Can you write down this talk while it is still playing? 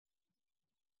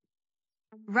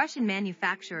Russian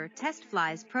manufacturer test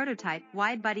flies prototype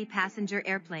widebody passenger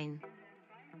airplane.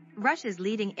 Russia's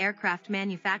leading aircraft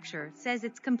manufacturer says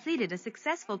it's completed a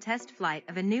successful test flight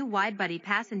of a new widebody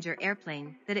passenger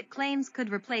airplane that it claims could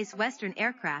replace Western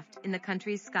aircraft in the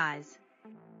country's skies.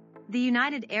 The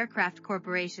United Aircraft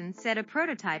Corporation said a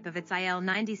prototype of its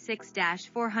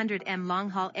IL-96-400M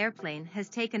long-haul airplane has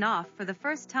taken off for the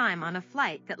first time on a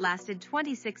flight that lasted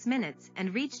 26 minutes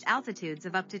and reached altitudes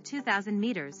of up to 2,000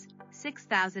 meters,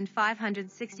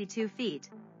 6,562 feet,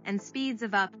 and speeds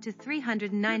of up to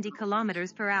 390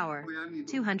 kilometers per hour,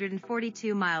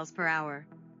 242 miles per hour,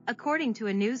 according to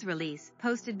a news release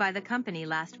posted by the company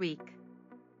last week.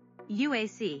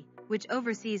 UAC, which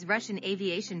oversees Russian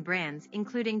aviation brands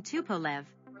including Tupolev,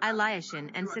 Ilyushin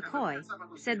and Sukhoi,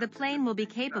 said the plane will be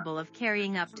capable of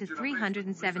carrying up to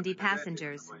 370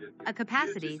 passengers, a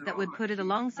capacity that would put it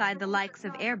alongside the likes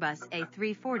of Airbus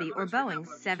A340 or Boeing's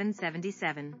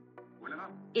 777.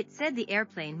 It said the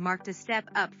airplane marked a step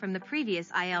up from the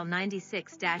previous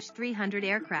IL-96-300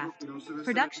 aircraft,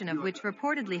 production of which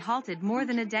reportedly halted more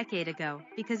than a decade ago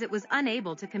because it was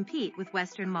unable to compete with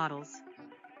Western models.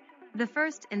 The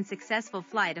first and successful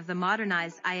flight of the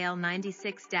modernized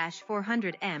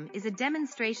IL-96-400M is a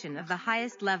demonstration of the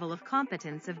highest level of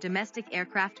competence of domestic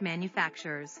aircraft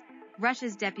manufacturers,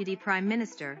 Russia's Deputy Prime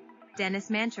Minister, Denis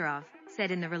Manturov,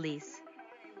 said in the release.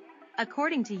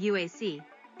 According to UAC,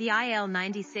 the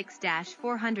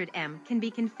IL-96-400M can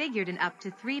be configured in up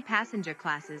to 3 passenger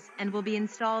classes and will be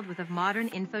installed with a modern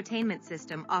infotainment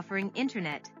system offering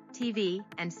internet, TV,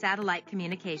 and satellite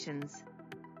communications.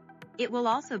 It will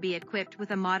also be equipped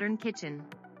with a modern kitchen.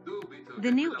 The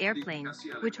new airplane,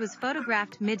 which was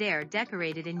photographed mid-air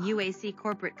decorated in UAC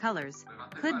corporate colors,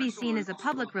 could be seen as a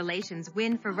public relations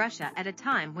win for Russia at a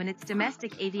time when its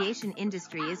domestic aviation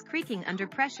industry is creaking under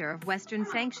pressure of Western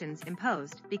sanctions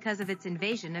imposed because of its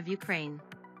invasion of Ukraine.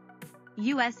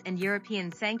 US and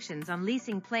European sanctions on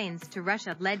leasing planes to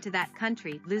Russia led to that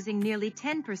country losing nearly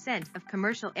 10% of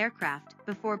commercial aircraft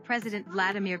before President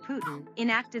Vladimir Putin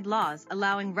enacted laws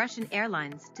allowing Russian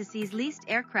airlines to seize leased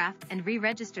aircraft and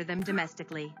re-register them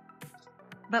domestically.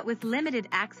 But with limited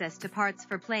access to parts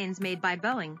for planes made by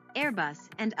Boeing, Airbus,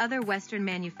 and other Western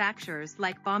manufacturers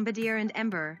like Bombardier and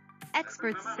Embraer,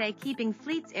 experts say keeping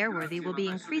fleets airworthy will be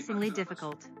increasingly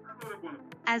difficult.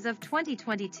 As of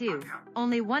 2022,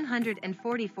 only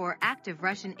 144 active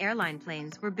Russian airline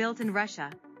planes were built in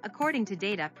Russia, according to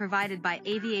data provided by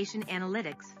aviation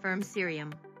analytics firm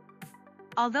Cirium.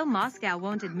 Although Moscow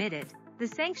won't admit it, the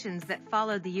sanctions that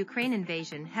followed the Ukraine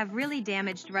invasion have really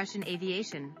damaged Russian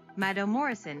aviation, Mado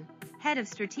Morrison, head of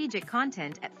strategic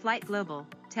content at Flight Global,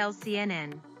 tells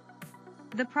CNN.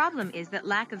 The problem is that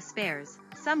lack of spares,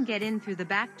 some get in through the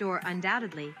back door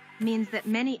undoubtedly, means that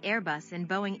many Airbus and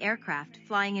Boeing aircraft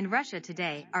flying in Russia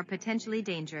today are potentially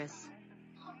dangerous.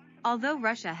 Although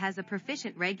Russia has a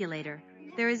proficient regulator,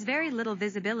 there is very little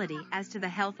visibility as to the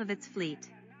health of its fleet.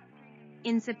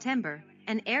 In September,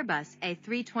 an Airbus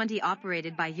A320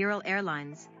 operated by Ural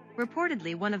Airlines,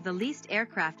 reportedly one of the least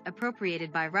aircraft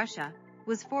appropriated by Russia,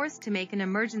 was forced to make an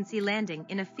emergency landing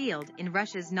in a field in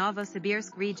Russia's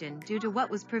Novosibirsk region due to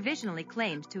what was provisionally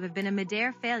claimed to have been a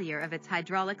mid-air failure of its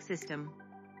hydraulic system.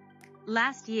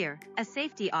 Last year, a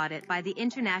safety audit by the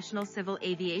International Civil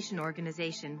Aviation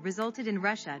Organization resulted in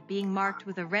Russia being marked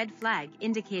with a red flag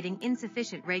indicating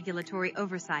insufficient regulatory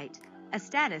oversight, a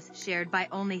status shared by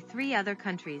only 3 other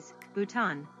countries,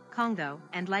 Bhutan, Congo,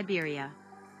 and Liberia.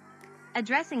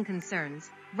 Addressing concerns,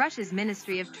 Russia's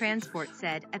Ministry of Transport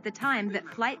said at the time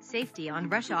that flight safety on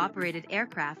Russia-operated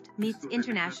aircraft meets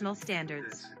international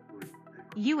standards.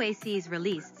 UAC's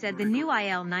release said the new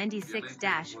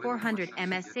IL-96-400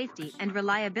 MS safety and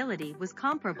reliability was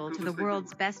comparable to the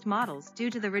world's best models due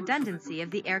to the redundancy of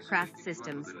the aircraft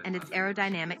systems and its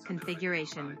aerodynamic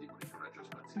configuration.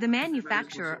 The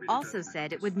manufacturer also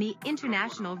said it would meet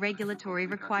international regulatory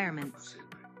requirements.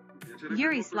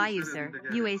 Yuri Slyuser,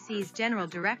 UAC's general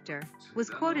director, was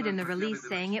quoted in the release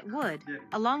saying it would,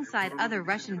 alongside other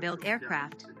Russian-built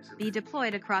aircraft, be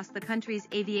deployed across the country's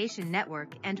aviation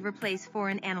network and replace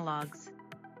foreign analogs.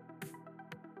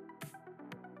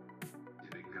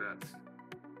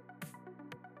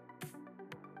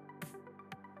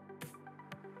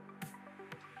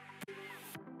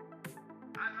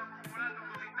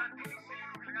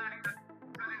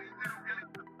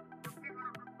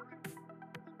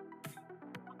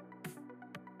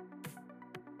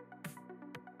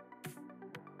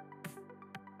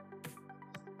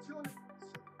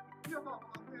 Io dopo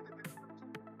la crede che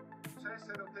possa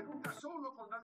essere ottenuta solo con